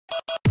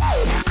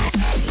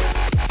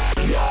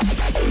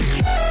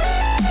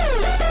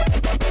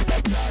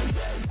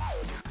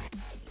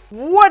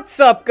What's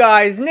up,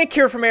 guys? Nick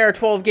here from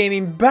AR12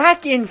 Gaming,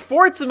 back in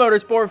Forza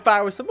Motorsport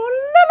 5 with some more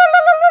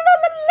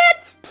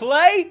Let's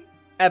Play,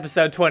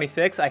 episode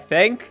 26, I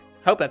think.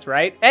 Hope that's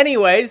right.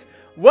 Anyways,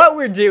 what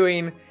we're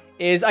doing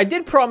is, I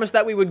did promise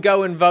that we would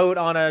go and vote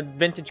on a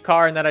vintage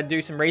car and that I'd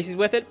do some races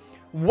with it.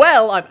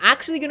 Well, I'm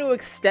actually going to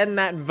extend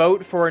that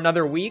vote for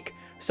another week,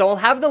 so I'll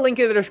have the link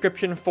in the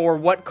description for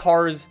what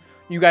cars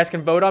you guys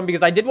can vote on,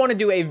 because I did want to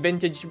do a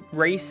vintage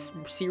race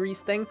series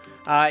thing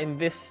in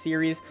this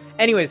series.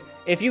 Anyways,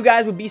 if you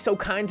guys would be so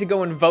kind to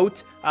go and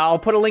vote, I'll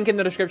put a link in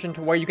the description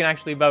to where you can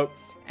actually vote.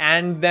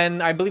 And then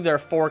I believe there are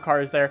 4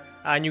 cars there,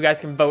 and you guys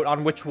can vote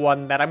on which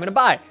one that I'm going to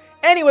buy.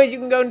 Anyways, you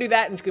can go and do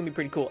that, and it's going to be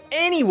pretty cool.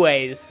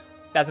 Anyways,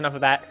 that's enough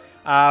of that.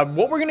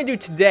 What we're going to do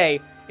today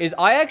is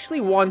I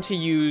actually want to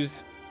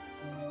use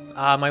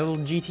my little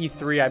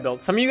GT3 I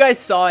built. Some of you guys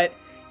saw it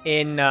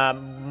in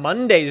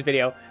Monday's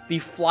video, the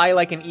Fly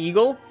Like an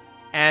Eagle,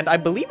 and I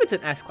believe it's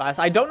an S-Class.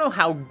 I don't know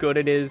how good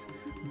it is,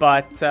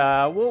 but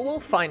we'll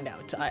find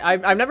out.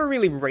 I've never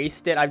really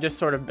raced it. I've just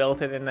sort of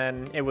built it, and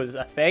then it was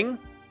a thing.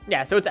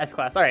 Yeah, so it's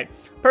S-Class. All right,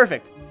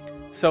 perfect.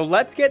 So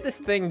let's get this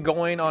thing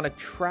going on a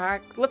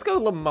track. Let's go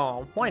Le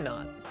Mans. Why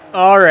not?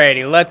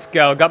 Alrighty, let's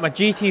go. Got my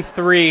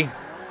GT3.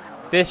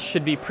 This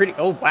should be pretty...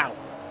 Oh, wow.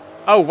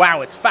 Oh,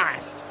 wow, it's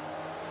fast.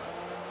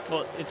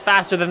 Well, it's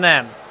faster than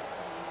them.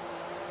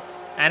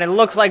 And it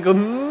looks like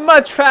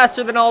much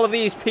faster than all of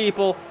these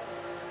people.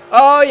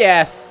 Oh,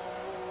 yes.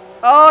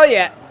 Oh,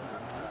 yeah.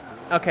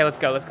 Okay, let's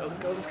go, let's go, let's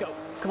go, let's go.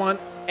 Come on.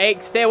 Hey,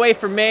 stay away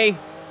from me.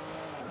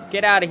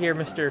 Get out of here,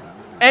 mister.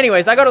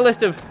 Anyways, I got a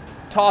list of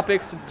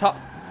topics to talk...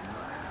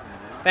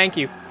 Thank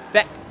you.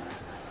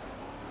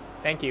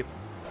 Thank you.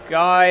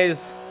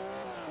 Guys,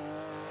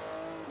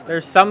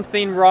 there's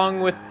something wrong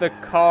with the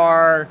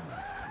car.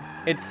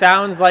 It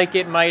sounds like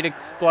it might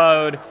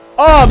explode.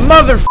 Oh,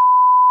 mother...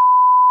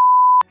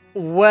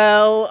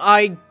 Well,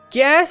 I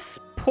guess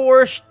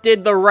Porsche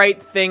did the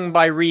right thing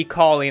by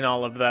recalling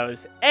all of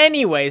those.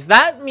 Anyways,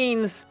 that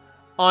means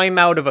I'm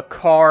out of a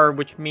car,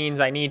 which means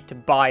I need to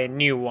buy a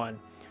new one.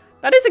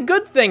 That is a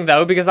good thing,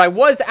 though, because I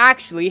did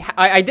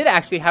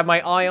actually have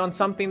my eye on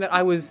something that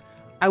I was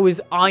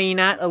eyeing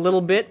at a little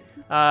bit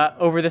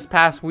over this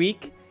past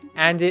week,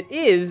 and it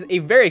is a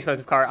very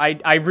expensive car.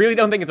 I really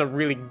don't think it's a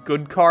really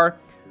good car,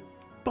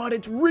 but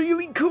it's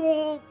really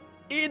cool.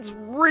 It's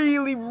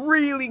really,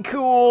 really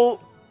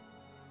cool.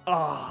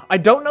 Oh, I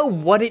don't know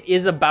what it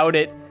is about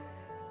it.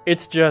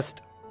 It's just,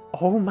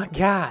 oh my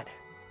god.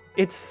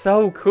 It's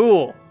so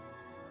cool.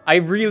 I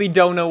really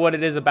don't know what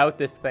it is about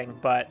this thing,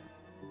 but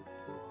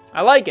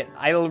I like it.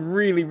 I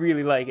really,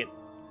 really like it.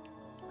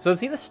 So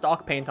see the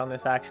stock paint on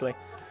this, actually.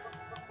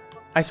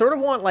 I sort of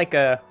want like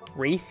a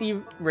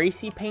racy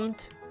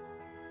paint.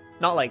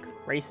 Not like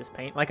racist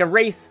paint, like a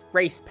race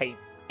paint.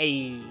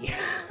 Ayy.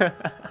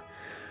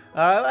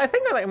 I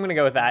think I'm gonna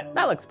go with that.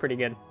 That looks pretty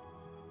good.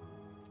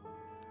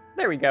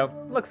 There we go.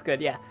 Looks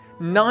good, yeah.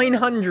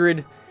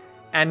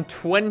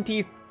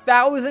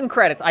 920,000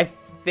 credits, I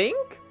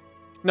think?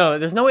 No,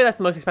 there's no way that's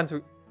the most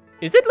expensive.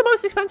 Is it the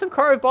most expensive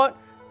car I've bought?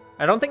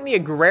 I don't think the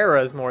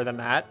Agrera is more than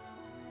that.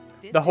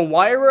 The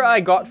Huayra I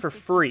got for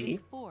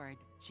free.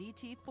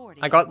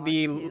 I got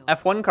the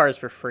F1 cars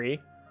for free.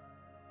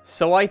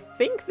 So I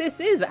think this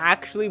is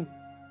actually...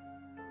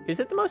 Is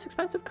it the most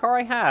expensive car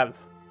I have?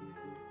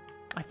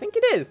 I think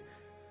it is.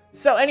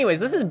 So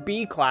anyways, this is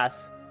B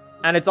class.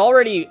 And it's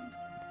already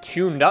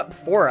tuned up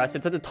for us.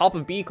 It's at the top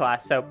of B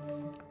class, so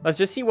let's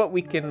just see what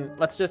we can...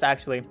 Let's just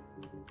actually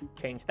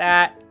change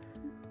that.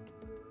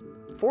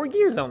 4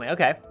 gears only,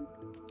 okay.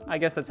 I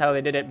guess that's how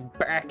they did it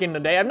back in the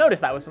day. I've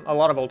noticed that with a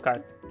lot of old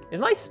cars. Is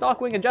my stock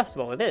wing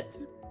adjustable? It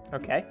is.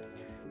 Okay.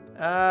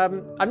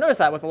 I've noticed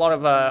that with a lot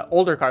of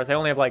older cars. They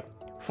only have like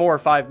 4 or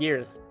 5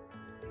 gears.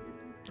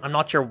 I'm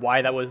not sure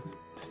why that was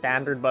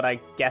standard, but I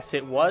guess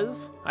it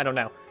was. I don't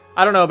know.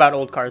 I don't know about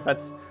old cars.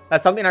 That's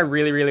something I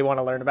really, really want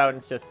to learn about. And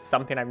it's just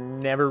something I've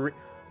never...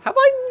 Have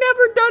I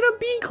never done a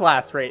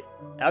B-class rate?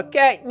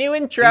 Okay, new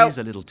intro. Here's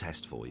a little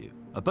test for you.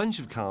 A bunch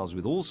of cars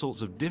with all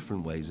sorts of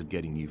different ways of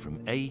getting you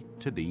from A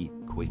to B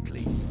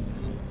quickly.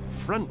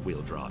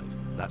 Front-wheel drive.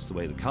 That's the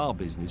way the car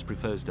business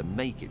prefers to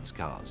make its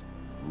cars.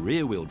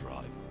 Rear-wheel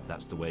drive.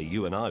 That's the way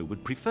you and I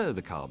would prefer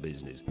the car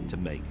business to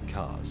make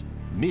cars.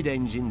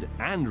 Mid-engined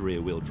and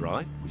rear-wheel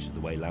drive, which is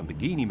the way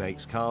Lamborghini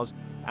makes cars.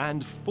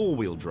 And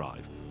four-wheel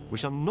drive,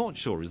 which I'm not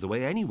sure is the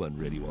way anyone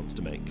really wants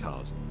to make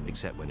cars,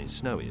 except when it's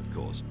snowy, of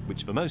course,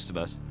 which for most of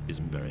us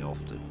isn't very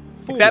often.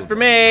 Except for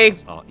me!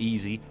 Are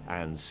easy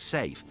and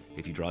safe.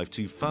 If you drive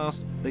too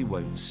fast, they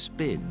won't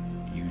spin,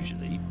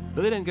 usually,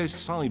 but they don't go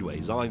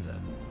sideways either,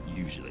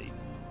 usually.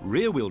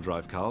 Rear-wheel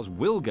drive cars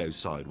will go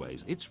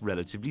sideways. It's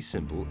relatively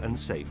simple and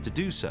safe to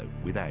do so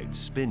without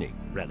spinning,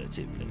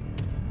 relatively.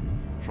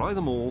 Try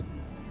them all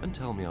and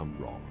tell me I'm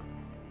wrong.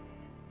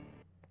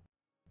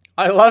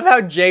 I love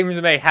how James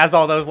May has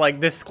all those, like,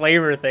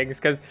 disclaimer things,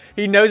 because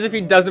he knows if he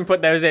doesn't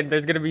put those in,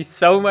 there's going to be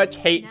so much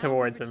hate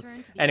towards him.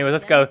 Anyway,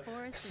 let's go.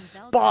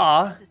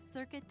 Spa. This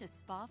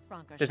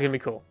is going to be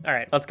cool. All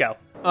right, let's go.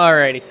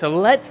 Alrighty, so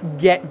let's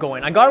get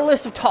going. I got a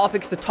list of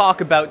topics to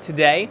talk about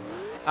today,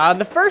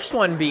 The first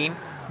one being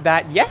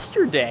that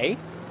yesterday,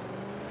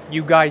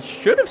 you guys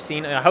should have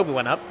seen, and I hope it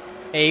went up,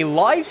 a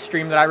live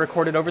stream that I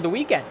recorded over the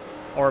weekend.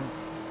 Or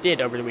did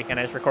over the weekend,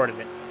 I just recorded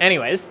it.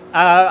 Anyways,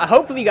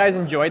 hopefully you guys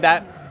enjoyed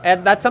that.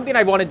 And that's something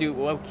I want to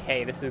do.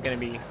 Okay, this is going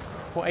to be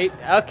quite...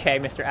 Okay,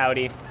 Mr.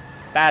 Audi.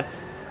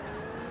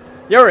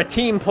 You're a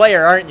team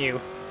player, aren't you?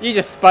 You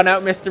just spun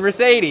out Mr.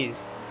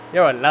 Mercedes.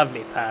 You're a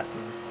lovely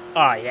person.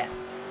 Oh, yes.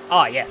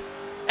 Oh, yes.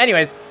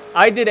 Anyways,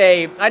 I did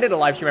a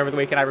live stream over the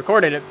weekend. I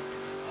recorded it.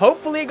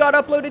 Hopefully it got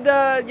uploaded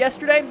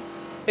yesterday.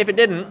 If it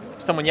didn't,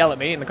 someone yell at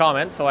me in the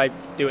comments, so I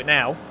do it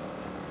now.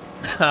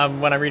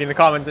 When I'm reading the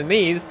comments in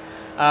these.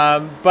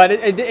 But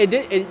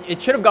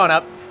it should have gone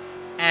up.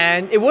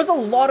 And it was a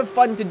lot of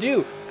fun to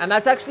do. And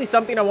that's actually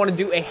something I want to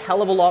do a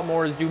hell of a lot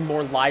more, is do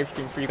more live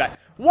streams for you guys.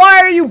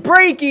 Why are you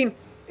braking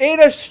in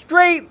a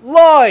straight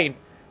line?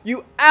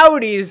 You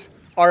Audis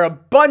are a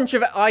bunch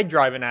of... I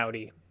drive an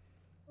Audi.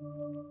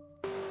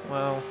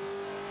 Well,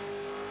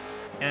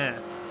 yeah.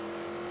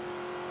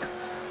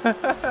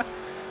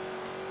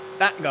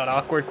 That got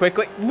awkward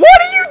quickly.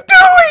 What are you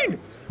doing?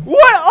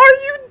 What are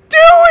you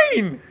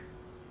doing?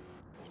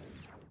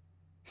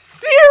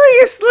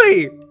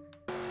 Seriously?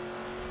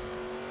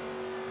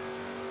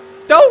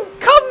 Don't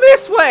come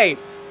this way!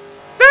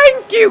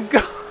 Thank you!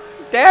 God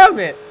damn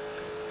it!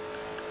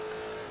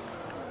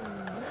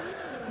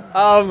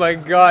 Oh my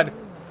god.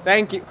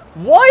 Thank you.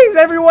 Why is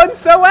everyone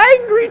so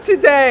angry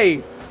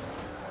today?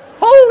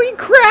 Holy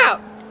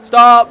crap!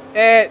 Stop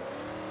it!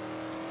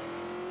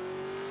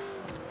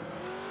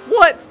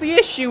 What's the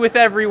issue with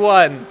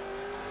everyone?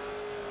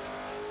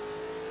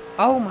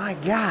 Oh my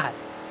god.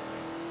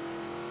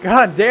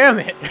 God damn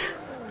it.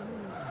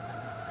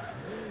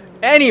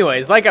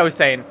 Anyways, like I was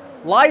saying,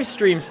 live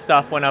stream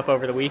stuff went up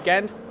over the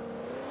weekend.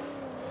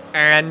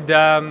 And,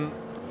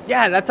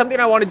 yeah, that's something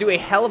I want to do a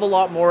hell of a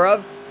lot more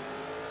of.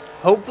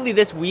 Hopefully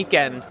this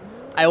weekend,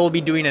 I will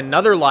be doing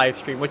another live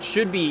stream, which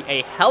should be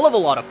a hell of a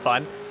lot of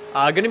fun.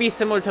 Going to be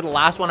similar to the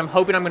last one. I'm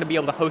hoping I'm going to be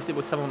able to host it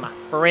with some of my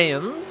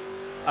friends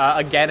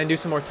again and do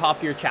some more Top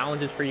Gear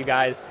challenges for you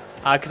guys.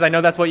 Because I know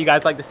that's what you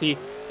guys like to see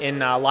in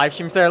live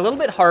streams. They're a little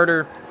bit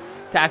harder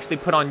to actually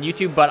put on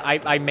YouTube, but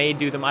I may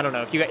do them. I don't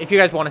know. If you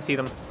guys want to see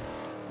them,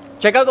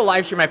 check out the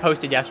live stream I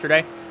posted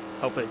yesterday.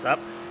 Hopefully it's up.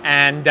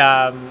 And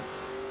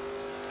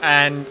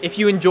if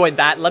you enjoyed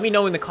that, let me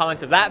know in the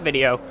comments of that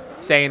video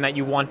saying that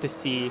you want to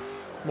see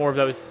more of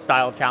those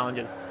style of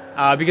challenges.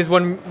 Because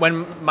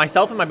when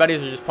myself and my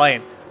buddies are just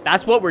playing,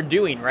 that's what we're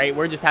doing, right?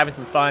 We're just having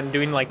some fun,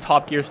 doing like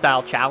Top Gear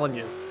style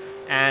challenges.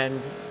 And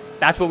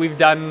that's what we've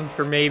done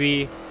for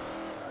maybe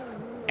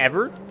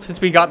ever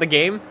since we got the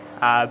game,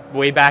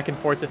 way back in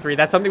Forza 3.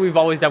 That's something we've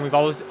always done. We've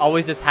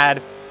always just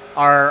had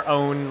our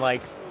own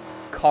like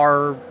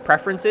car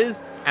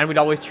preferences, and we'd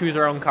always choose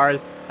our own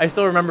cars. I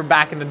still remember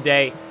back in the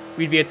day,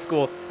 we'd be at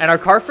school, and our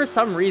car for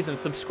some reason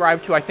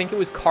subscribed to, I think it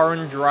was Car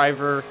and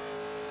Driver,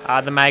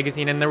 the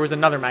magazine, and there was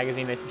another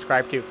magazine they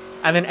subscribed to.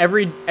 And then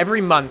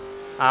every month,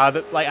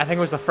 like I think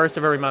it was the first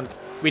of every month,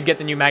 we'd get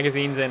the new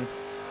magazines in, and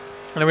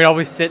then we'd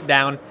always sit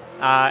down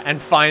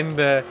and find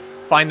the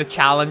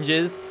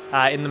challenges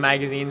in the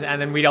magazines, and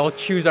then we'd all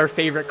choose our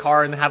favorite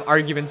car and have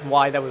arguments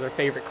why that was our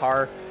favorite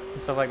car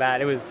and stuff like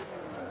that. It was,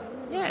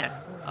 yeah.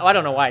 Oh, I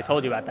don't know why I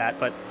told you about that,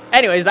 but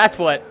anyways, that's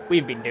what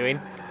we've been doing.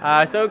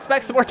 So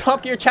expect some more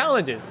Top Gear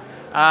challenges.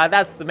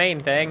 That's the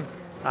main thing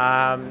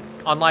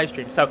on live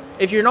stream. So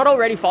if you're not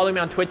already following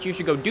me on Twitch, you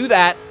should go do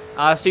that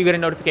so you get a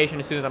notification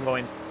as soon as I'm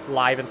going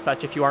live and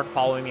such, if you aren't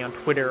following me on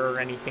Twitter or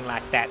anything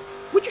like that.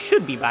 Which you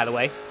should be, by the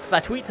way, because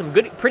I tweet some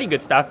pretty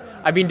good stuff.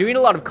 I've been doing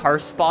a lot of car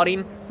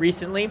spotting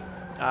recently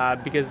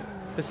because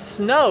the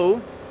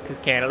snow, because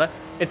Canada,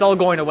 it's all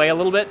going away a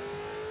little bit.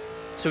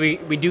 So we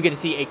do get to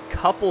see a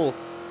couple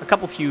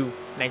few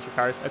nicer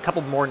cars, a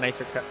couple more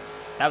nicer cars.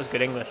 That was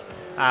good English.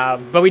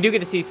 But we do get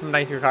to see some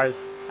nicer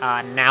cars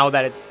now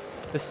that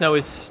the snow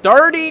is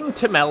starting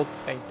to melt.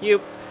 Thank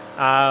you.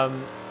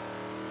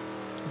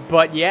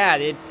 But yeah,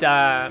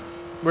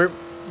 we're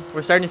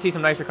starting to see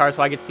some nicer cars,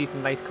 so I get to see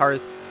some nice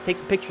cars, take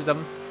some pictures of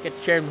them, get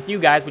to share them with you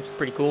guys, which is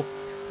pretty cool.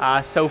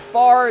 So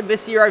far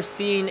this year, I've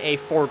seen a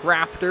Ford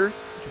Raptor,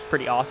 which was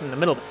pretty awesome, in the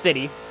middle of the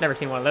city. Never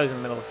seen one of those in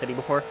the middle of the city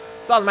before.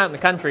 Saw them out in the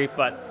country,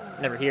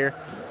 but never here.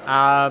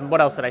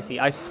 What else did I see?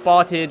 I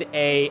spotted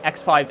a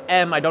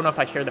X5M. I don't know if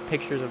I shared the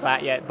pictures of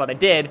that yet, but I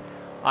did.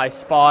 I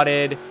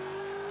spotted...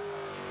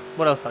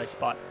 What else did I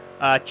spot?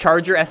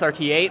 Charger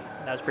SRT8.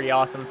 That was pretty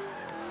awesome.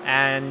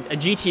 And a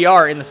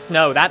GTR in the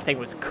snow. That thing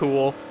was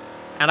cool.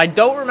 And I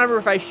don't remember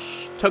if I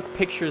took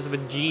pictures of a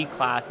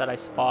G-Class that I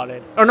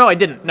spotted. Oh, no, I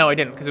didn't. No, I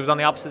didn't, because it was on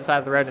the opposite side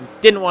of the road and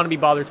didn't want to be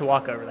bothered to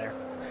walk over there.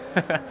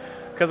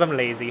 Because I'm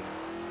lazy.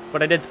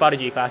 But I did spot a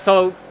G-Class.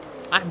 So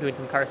I'm doing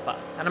some car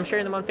spots, and I'm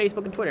sharing them on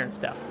Facebook and Twitter and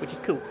stuff, which is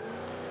cool.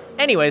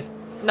 Anyways,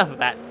 enough of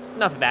that.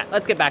 Enough of that.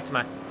 Let's get back to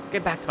my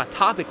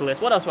topic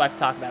list. What else do I have to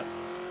talk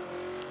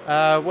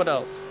about? What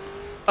else?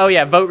 Oh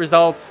yeah, vote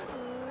results.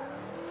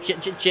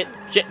 Shit.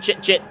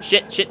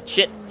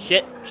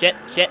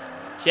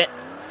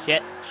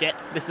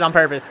 This is on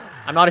purpose.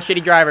 I'm not a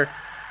shitty driver.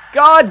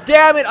 God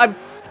damn it!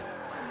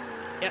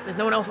 Yeah, there's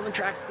no one else on the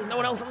track. There's no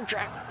one else on the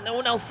track. No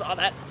one else saw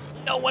that.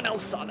 No one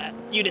else saw that.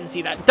 You didn't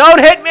see that. Don't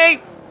hit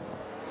me!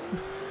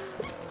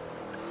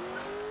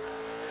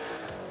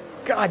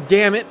 God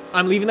damn it.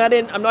 I'm leaving that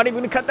in. I'm not even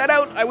going to cut that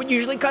out. I would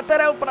usually cut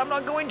that out, but I'm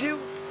not going to.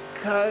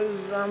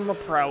 Because I'm a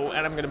pro,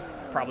 and I'm going to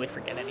probably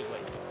forget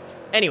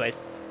anyways.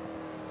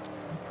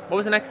 What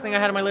was the next thing I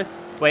had on my list?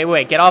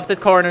 Wait. Get off the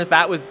corners.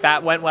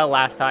 That went well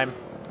last time.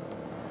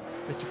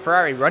 Mr.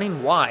 Ferrari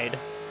running wide.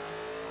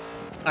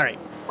 All right.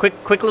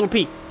 Quick little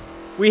peek.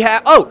 We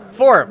have... Oh,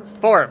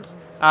 forums.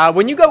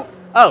 When you go...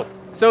 Oh,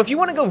 so if you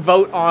want to go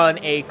vote on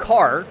a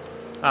car,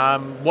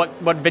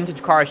 what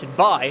vintage car I should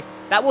buy,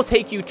 that will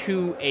take you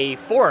to a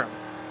forum.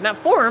 And that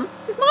forum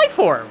is my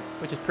forum,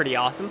 which is pretty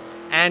awesome.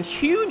 And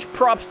huge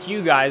props to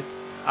you guys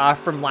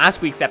from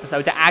last week's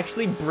episode to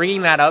actually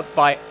bringing that up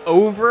by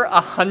over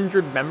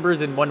 100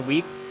 members in 1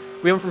 week.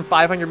 We went from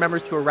 500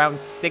 members to around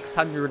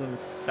 600 and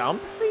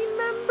something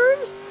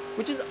members,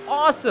 which is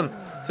awesome.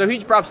 So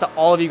huge props to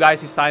all of you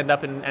guys who signed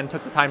up and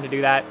took the time to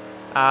do that,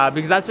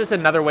 because that's just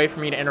another way for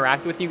me to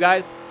interact with you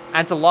guys.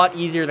 And it's a lot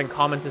easier than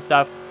comments and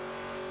stuff,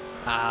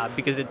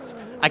 because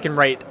I can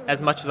write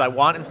as much as I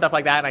want and stuff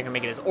like that, and I can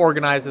make it as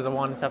organized as I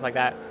want and stuff like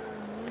that.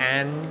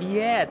 And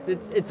yeah,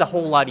 it's a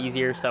whole lot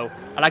easier, so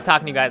I like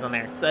talking to you guys on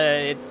there.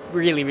 It's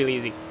really, really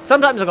easy.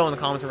 Sometimes I'll go in the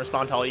comments and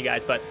respond to all you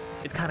guys, but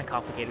it's kind of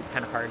complicated, it's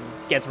kind of hard, and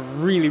it gets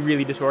really,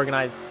 really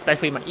disorganized,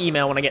 especially in my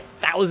email when I get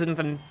thousands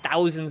and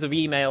thousands of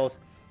emails,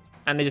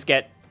 and they just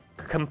get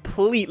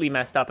completely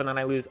messed up, and then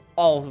I lose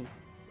all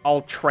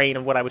train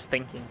of what I was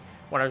thinking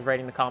when I was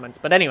writing the comments.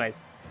 But anyways,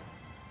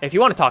 if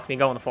you want to talk to me,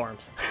 go on the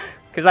forums,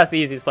 because that's the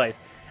easiest place,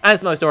 and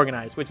it's the most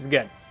organized, which is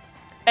good.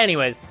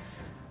 Anyways,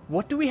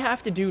 what do we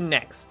have to do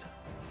next?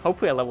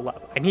 Hopefully I level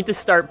up. I need to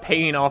start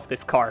paying off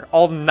this car.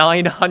 All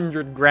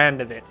 900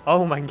 grand of it.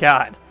 Oh my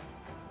god.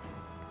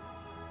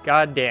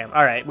 God damn.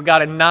 Alright, we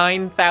got a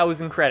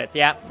 9,000 credits.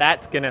 Yeah,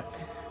 that's gonna...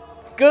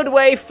 Good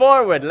way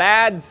forward,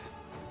 lads.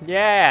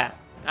 Yeah.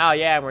 Oh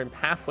yeah, we're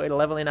halfway to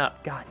leveling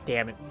up. God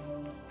damn it.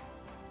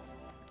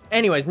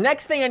 Anyways,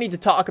 next thing I need to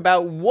talk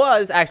about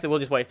was... Actually, we'll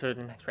just wait for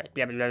the next race.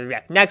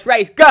 Next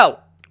race, go!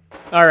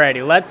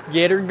 Alrighty, let's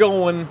get her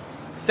going.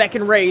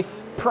 Second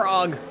race,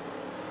 Prague.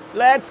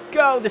 Let's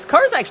go. This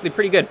car is actually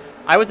pretty good.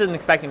 I wasn't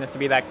expecting this to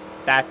be that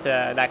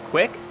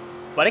quick,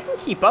 but it can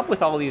keep up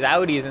with all these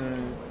Audis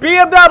and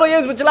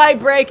BMWs, which like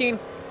braking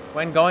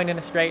when going in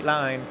a straight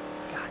line.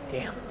 God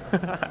damn.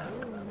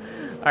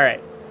 All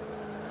right.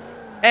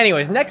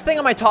 Anyways, next thing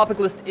on my topic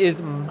list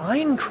is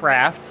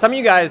Minecraft. Some of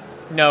you guys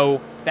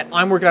know that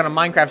I'm working on a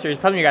Minecraft series.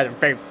 Some of you guys are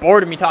very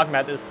bored of me talking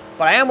about this,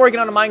 but I am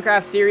working on a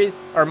Minecraft series,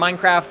 or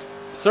Minecraft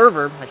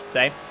server, I should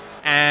say.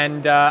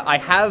 And I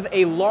have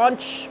a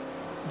launch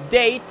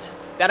date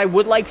that I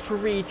would like to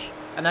reach,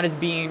 and that is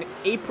being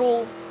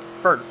April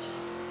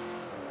 1st.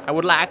 I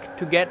would like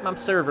to get my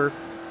server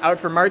out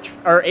for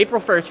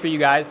April 1st for you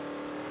guys.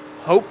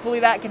 Hopefully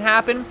that can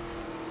happen.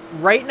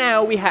 Right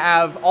now we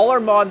have all our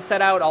mods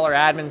set out, all our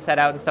admins set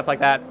out and stuff like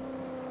that.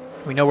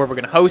 We know where we're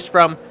going to host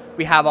from.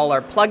 We have all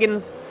our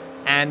plugins,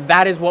 and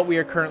that is what we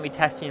are currently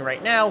testing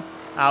right now.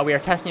 We are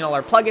testing all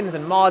our plugins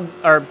and mods,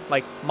 or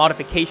like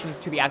modifications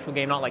to the actual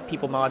game, not like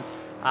people mods.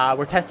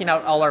 We're testing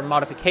out all our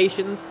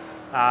modifications,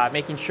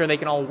 making sure they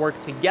can all work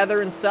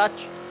together and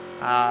such.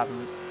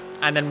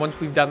 And then once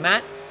we've done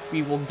that,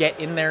 we will get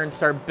in there and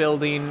start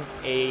building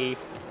a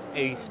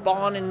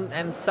spawn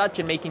and such,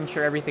 and making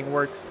sure everything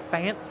works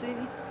fancy,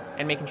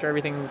 and making sure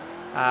everything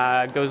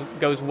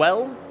goes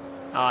well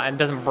and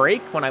doesn't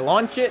break when I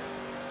launch it.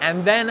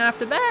 And then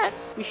after that,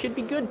 we should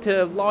be good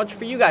to launch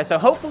for you guys. So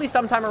hopefully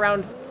sometime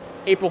around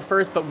April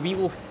 1st, but we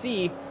will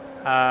see.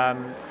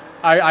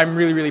 I'm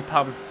really, really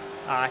pumped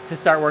to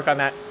start work on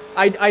that.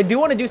 I do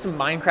want to do some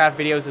Minecraft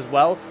videos as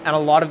well, and a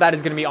lot of that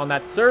is going to be on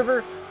that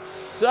server.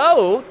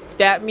 So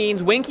that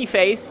means Winky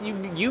Face,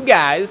 you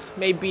guys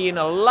may be in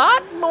a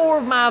lot more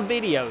of my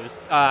videos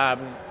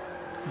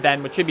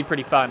then, which should be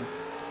pretty fun.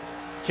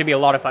 Should be a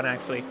lot of fun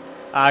actually,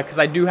 because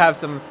I do have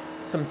some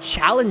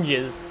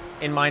challenges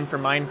in mind for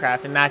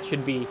Minecraft, and that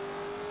should be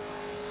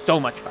so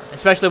much fun,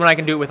 especially when I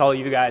can do it with all of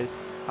you guys.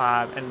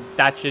 And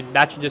that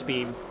should just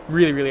be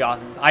really, really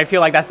awesome. I feel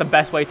like that's the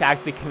best way to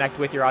actually connect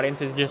with your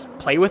audience, is just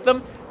play with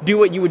them, do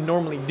what you would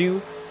normally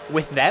do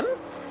with them.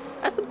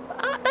 That's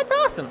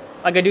awesome.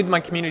 Like I do my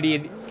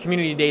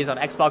community days on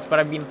Xbox, but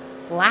I've been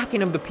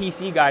lacking of the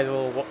PC guys a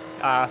little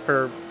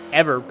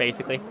forever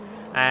basically,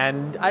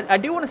 and I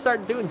do want to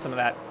start doing some of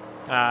that.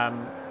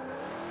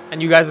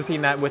 And you guys have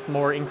seen that with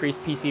more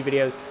increased PC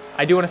videos.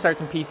 I do want to start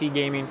some PC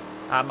gaming.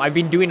 I've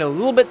been doing a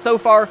little bit so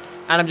far,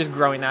 and I'm just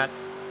growing that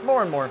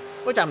more and more,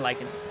 which I'm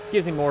liking.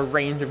 Gives me more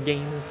range of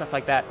games and stuff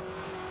like that.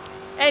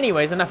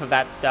 Anyways, enough of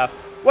that stuff.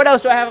 What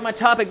else do I have on my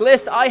topic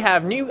list? I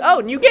have new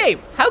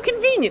game. How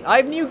convenient. I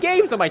have new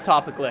games on my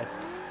topic list.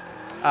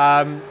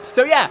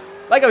 So yeah,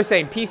 like I was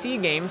saying,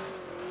 PC games.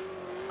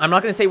 I'm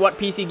not going to say what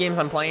PC games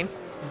I'm playing,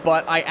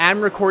 but I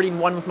am recording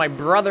one with my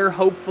brother,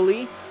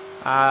 hopefully.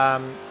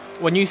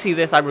 When you see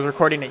this, I was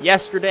recording it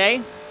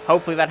yesterday.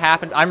 Hopefully that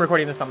happened. I'm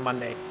recording this on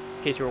Monday,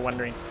 in case you were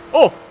wondering.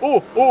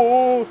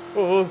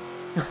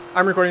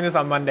 I'm recording this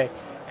on Monday,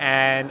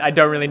 and I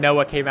don't really know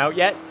what came out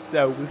yet,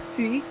 so we'll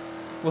see.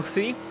 We'll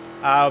see.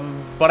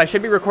 But I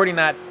should be recording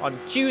that on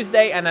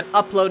Tuesday and then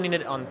uploading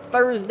it on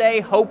Thursday.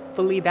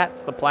 Hopefully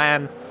that's the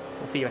plan.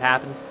 We'll see what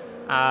happens.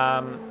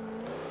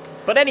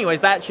 But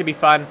anyways, that should be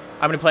fun.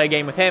 I'm going to play a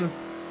game with him.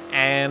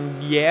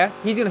 And yeah,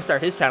 he's going to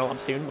start his channel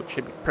up soon, which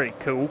should be pretty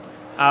cool.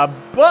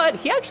 But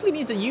he actually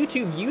needs a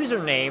YouTube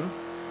username.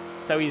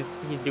 So he's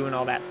doing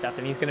all that stuff,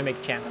 and he's going to make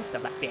a channel and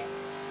stuff like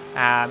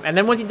that. And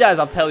then once he does,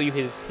 I'll tell you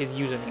his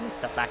username and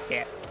stuff like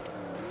that.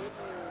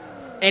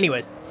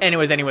 Anyways.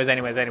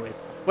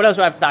 What else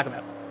do I have to talk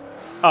about?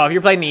 Oh, if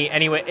you're playing the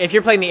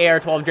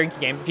AR12 drinking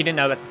game, if you didn't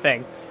know, that's the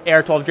thing.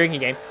 AR12 drinking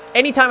game.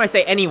 Anytime I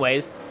say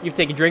anyways, you have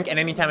to take a drink, and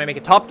anytime I make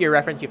a Top Gear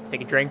reference, you have to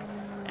take a drink.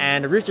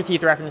 And a Rooster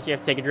Teeth reference, you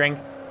have to take a drink.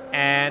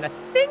 And I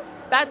think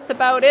that's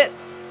about it.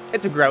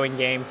 It's a growing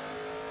game.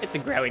 It's a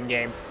growing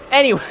game.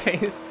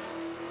 Anyways,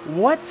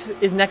 what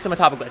is next on my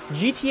topic list?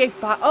 GTA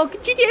 5. Oh,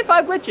 GTA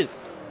 5 glitches.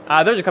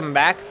 Those are coming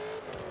back.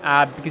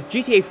 Because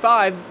GTA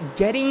 5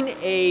 getting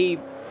a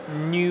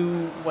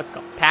new, what's it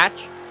called?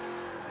 Patch?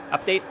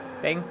 Update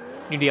thing,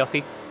 new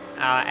DLC,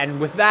 and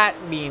with that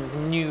means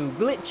new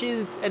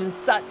glitches and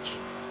such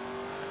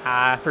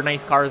for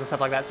nice cars and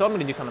stuff like that. So I'm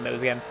gonna do some of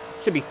those again.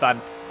 Should be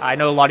fun. I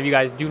know a lot of you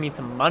guys do need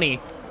some money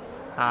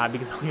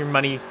because all your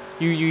money,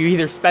 you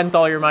either spent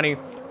all your money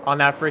on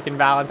that freaking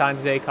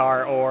Valentine's Day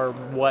car or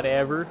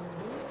whatever.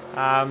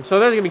 So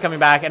those are gonna be coming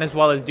back, and as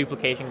well as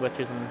duplication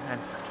glitches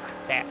and such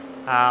like that.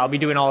 I'll be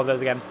doing all of those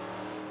again.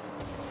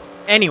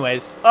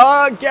 Anyways,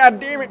 oh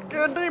god damn it!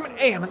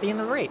 Hey, I'm at the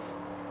end of the race.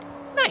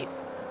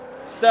 Nice.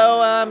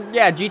 So,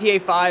 yeah,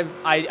 GTA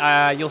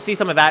 5, you'll see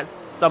some of that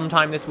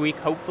sometime this week,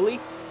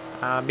 hopefully.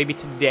 Maybe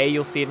today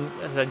you'll see it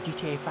as a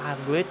GTA 5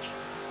 glitch.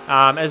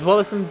 As well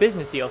as some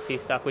business DLC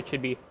stuff, which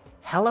should be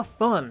hella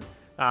fun.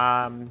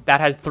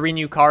 That has 3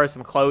 new cars,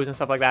 some clothes and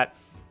stuff like that.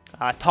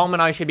 Tom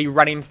and I should be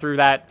running through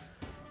that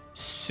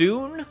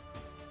soon.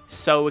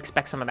 So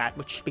expect some of that,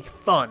 which should be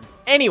fun.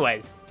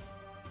 Anyways,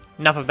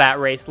 enough of that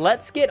race.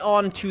 Let's get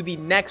on to the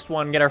next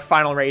one, get our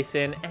final race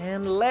in,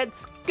 and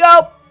let's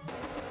go!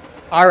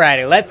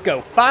 Alrighty, let's go.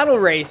 Final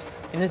race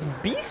in this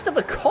beast of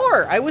a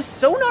car. I was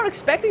so not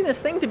expecting this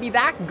thing to be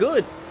that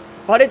good,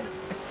 but it's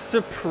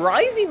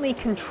surprisingly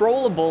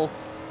controllable,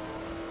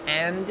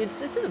 and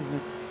it's a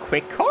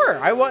quick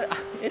car.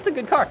 It's a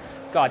good car.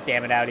 God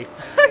damn it, Audi.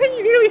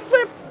 You nearly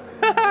flipped.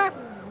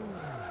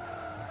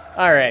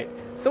 Alright,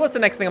 so what's the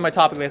next thing on my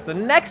topic list? The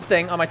next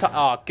thing on my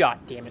oh, god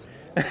damn it.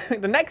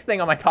 The next thing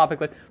on my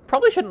topic list,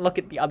 probably shouldn't look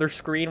at the other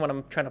screen when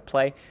I'm trying to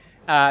play.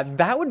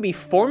 That would be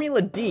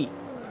Formula D.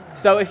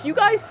 So if you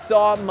guys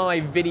saw my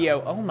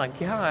video, oh my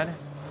god,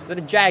 is that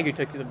a Jag who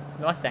took the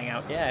Mustang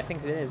out? Yeah, I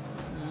think it is.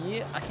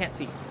 Yeah, I can't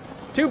see.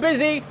 Too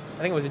busy. I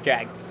think it was a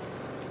Jag.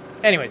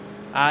 Anyways,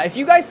 if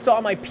you guys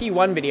saw my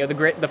P1 video,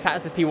 the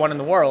fastest P1 in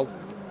the world,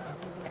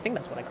 I think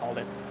that's what I called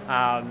it.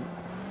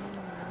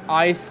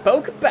 I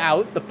spoke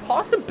about the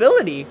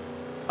possibility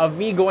of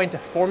me going to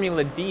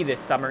Formula D this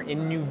summer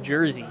in New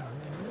Jersey.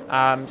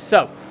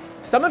 So,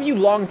 some of you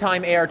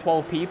longtime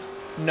AR12 peeps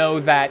know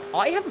that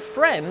I have a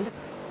friend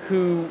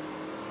who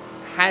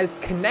has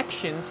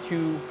connections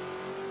to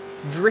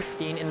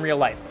drifting in real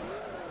life.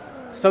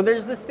 So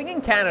there's this thing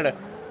in Canada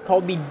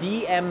called the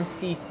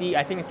DMCC.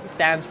 I think it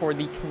stands for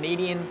the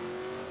Canadian...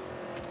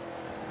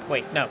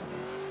 Wait, no.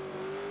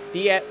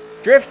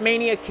 Drift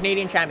Mania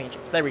Canadian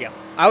Championships. There we go.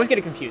 I always get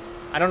it confused.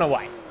 I don't know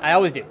why. I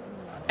always do.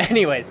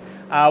 Anyways,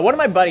 one of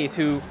my buddies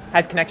who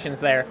has connections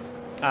there,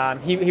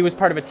 he was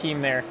part of a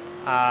team there.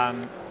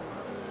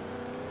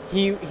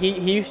 He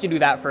used to do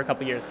that for a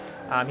couple years.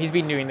 He's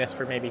been doing this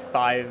for maybe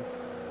 10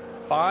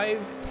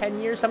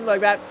 years, something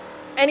like that.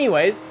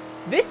 Anyways,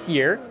 this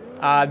year,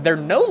 they're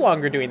no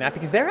longer doing that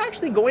because they're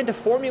actually going to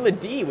Formula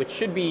D, which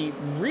should be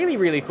really,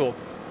 really cool.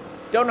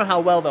 Don't know how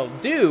well they'll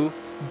do,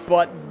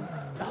 but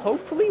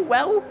hopefully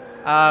well.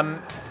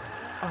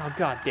 Oh,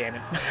 god damn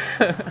it.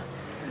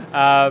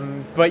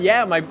 But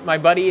yeah, my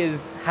buddy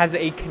has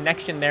a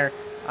connection there.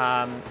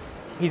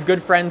 He's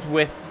good friends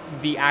with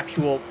the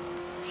actual...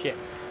 Shit.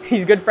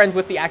 He's good friends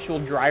with the actual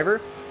driver.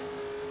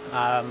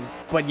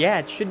 But yeah,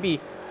 it should be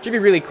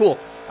really cool.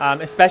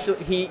 Especially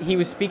he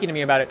was speaking to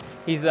me about it.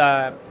 He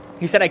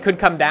said I could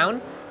come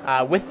down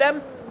with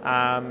them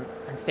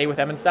and stay with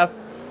them and stuff.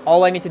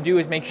 All I need to do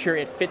is make sure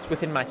it fits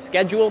within my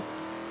schedule.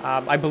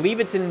 I believe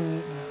it's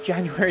in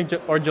January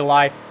or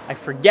July. I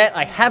forget.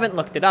 I haven't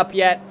looked it up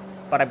yet,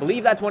 but I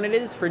believe that's when it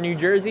is for New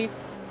Jersey.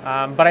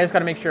 But I just got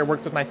to make sure it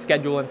works with my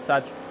schedule and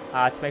such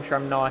to make sure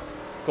I'm not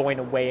going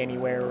away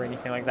anywhere or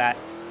anything like that.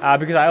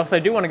 Because I also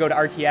do want to go to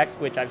RTX,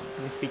 which I've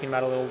been speaking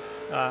about a little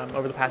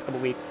over the past couple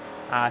weeks.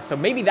 So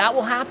maybe that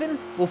will happen.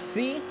 We'll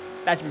see.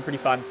 That should be pretty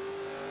fun.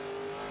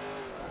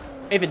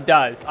 If it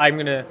does, I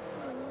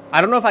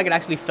don't know if I could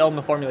actually film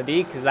the Formula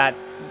D because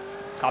that's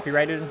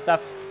copyrighted and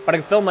stuff. But I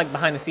could film like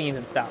behind the scenes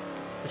and stuff,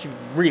 which would be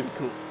really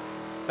cool.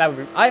 That would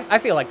be, I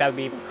feel like that would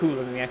be even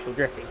cooler than the actual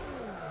drifting.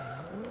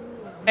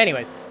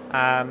 Anyways,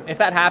 if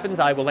that happens,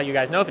 I will let you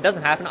guys know. If it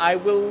doesn't happen, I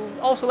will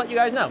also let you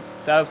guys know.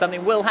 So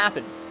something will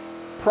happen.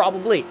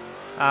 Probably.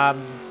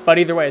 But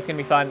either way, it's going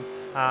to be fun.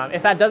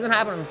 If that doesn't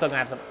happen, I'm still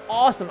going to have some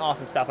awesome,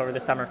 awesome stuff over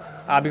this summer.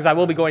 Because I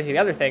will be going to the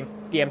other thing,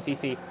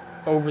 DMCC,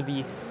 over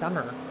the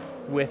summer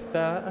with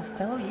a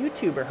fellow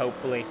YouTuber,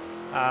 hopefully.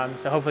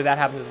 So hopefully that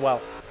happens as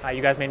well.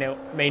 You guys may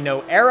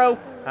know Arrow.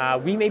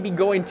 We may be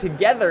going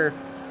together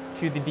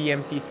to the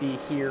DMCC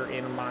here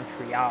in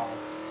Montreal,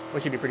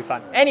 which should be pretty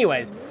fun.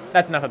 Anyways,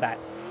 that's enough of that.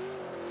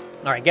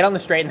 All right, get on the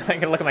straight, and then I'm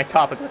going to look at my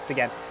topic list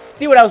again.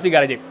 See what else we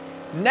got to do.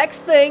 Next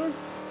thing,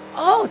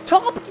 oh,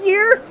 Top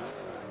Gear.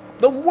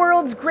 The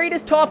world's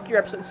greatest Top Gear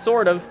episode,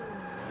 sort of,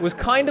 was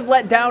kind of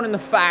let down in the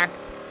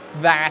fact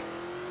that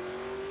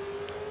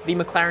the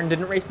McLaren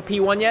didn't race the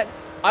P1 yet.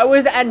 I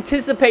was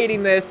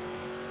anticipating this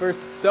for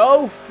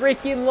so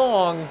freaking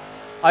long.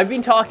 I've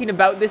been talking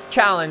about this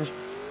challenge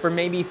for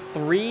maybe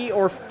 3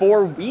 or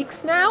 4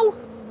 weeks now,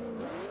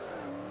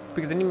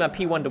 because I need my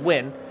P1 to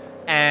win,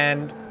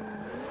 and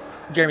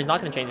Jeremy's not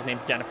going to change his name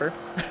to Jennifer.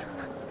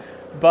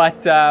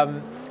 But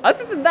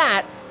other than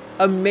that,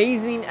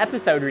 amazing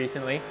episode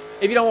recently.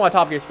 If you don't want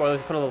Top Gear spoilers,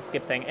 put a little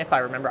skip thing. If I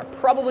remember, I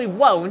probably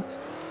won't,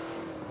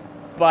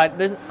 but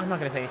I'm not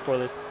going to say any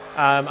spoilers.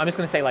 I'm just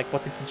going to say like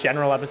what the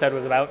general episode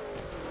was about.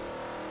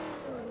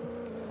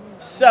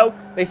 So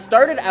they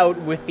started out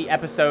with the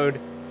episode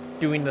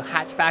doing the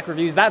hatchback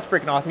reviews. That's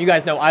freaking awesome. You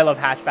guys know I love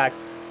hatchbacks.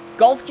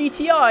 Golf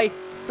GTI,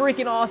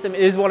 freaking awesome.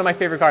 It is one of my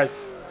favorite cars.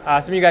 Some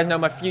of you guys know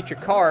my future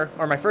car,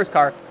 or my first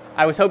car.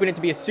 I was hoping it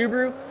to be a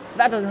Subaru. If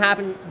that doesn't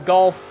happen,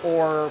 Golf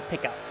or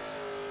pickup.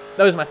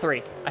 Those are my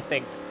 3, I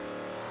think.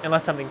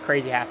 Unless something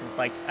crazy happens,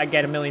 like I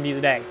get 1 million views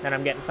a day, then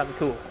I'm getting something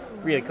cool,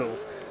 really cool.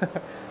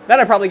 Then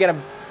I'd probably get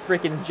a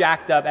freaking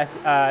jacked up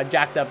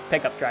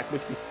pickup truck,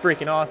 which would be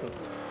freaking awesome.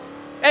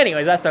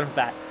 Anyways, that's done with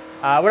that.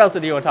 What else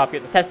did you do on Top Gear?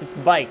 They tested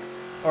some bikes,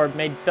 or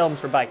made films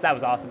for bikes. That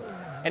was awesome.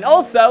 And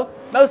also,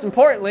 most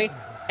importantly,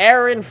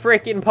 Aaron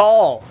freaking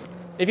Paul.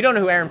 If you don't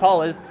know who Aaron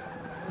Paul is,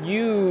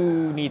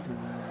 you need to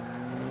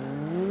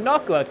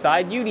not go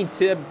outside. You need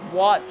to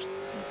watch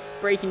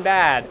Breaking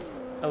Bad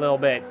a little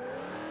bit.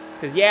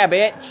 Because, yeah,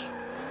 bitch.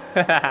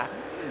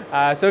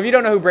 So if you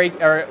don't know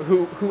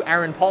who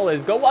Aaron Paul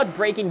is, go watch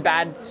Breaking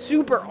Bad.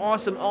 Super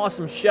awesome,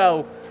 awesome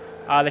show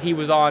that he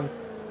was on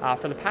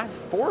for the past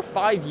 4 or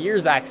 5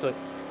 years, actually.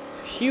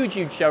 Huge,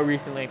 huge show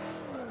recently.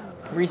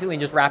 Recently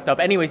just wrapped up.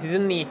 Anyways, he's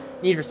in the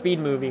Need for Speed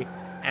movie,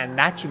 and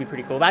that should be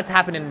pretty cool. That's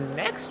happening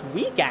next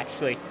week,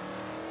 actually.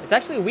 It's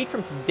actually a week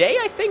from today,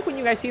 I think, when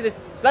you guys see this.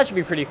 So that should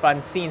be pretty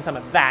fun, seeing some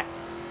of that.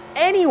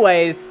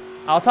 Anyways,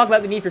 I'll talk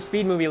about the Need for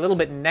Speed movie a little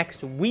bit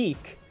next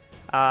week.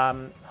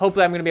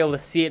 Hopefully I'm going to be able to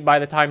see it by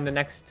the time the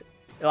next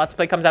Let's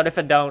Play comes out. If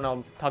I don't,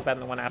 I'll talk about it in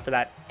the one after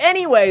that.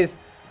 Anyways,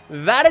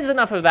 that is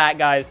enough of that,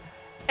 guys.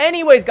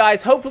 Anyways,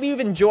 guys, hopefully you've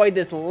enjoyed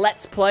this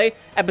Let's Play,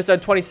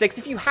 episode 26.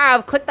 If you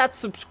have, click that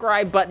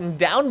subscribe button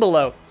down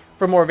below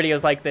for more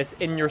videos like this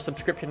in your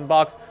subscription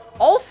box.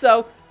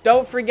 Also,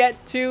 don't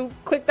forget to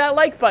click that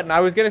like button.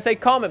 I was going to say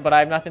comment, but I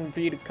have nothing for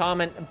you to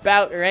comment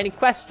about or any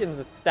questions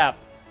and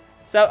stuff.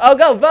 So, oh,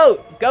 go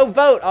vote. Go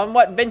vote on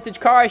what vintage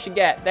car I should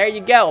get. There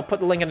you go. I'll put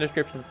the link in the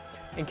description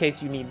in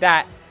case you need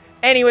that.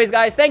 Anyways,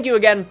 guys, thank you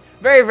again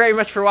very, very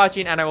much for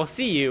watching, and I will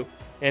see you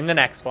in the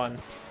next one.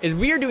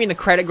 We are doing the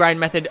credit grind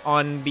method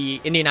on the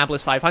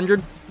Indianapolis 500.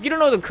 If you don't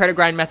know what the credit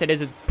grind method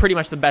is, it's pretty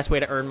much the best way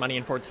to earn money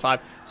in Forza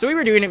 5. So we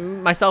were doing it,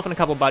 myself and a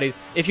couple buddies.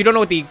 If you don't know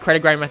what the credit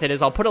grind method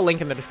is, I'll put a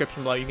link in the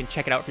description below. You can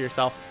check it out for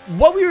yourself.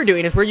 What we were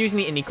doing is we're using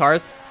the Indy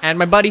cars, and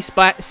my buddy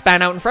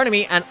span out in front of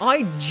me, and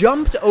I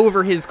jumped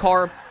over his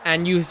car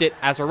and used it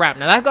as a ramp.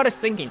 Now that got us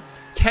thinking,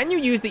 can you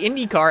use the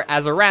Indy car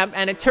as a ramp?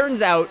 And it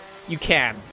turns out you can.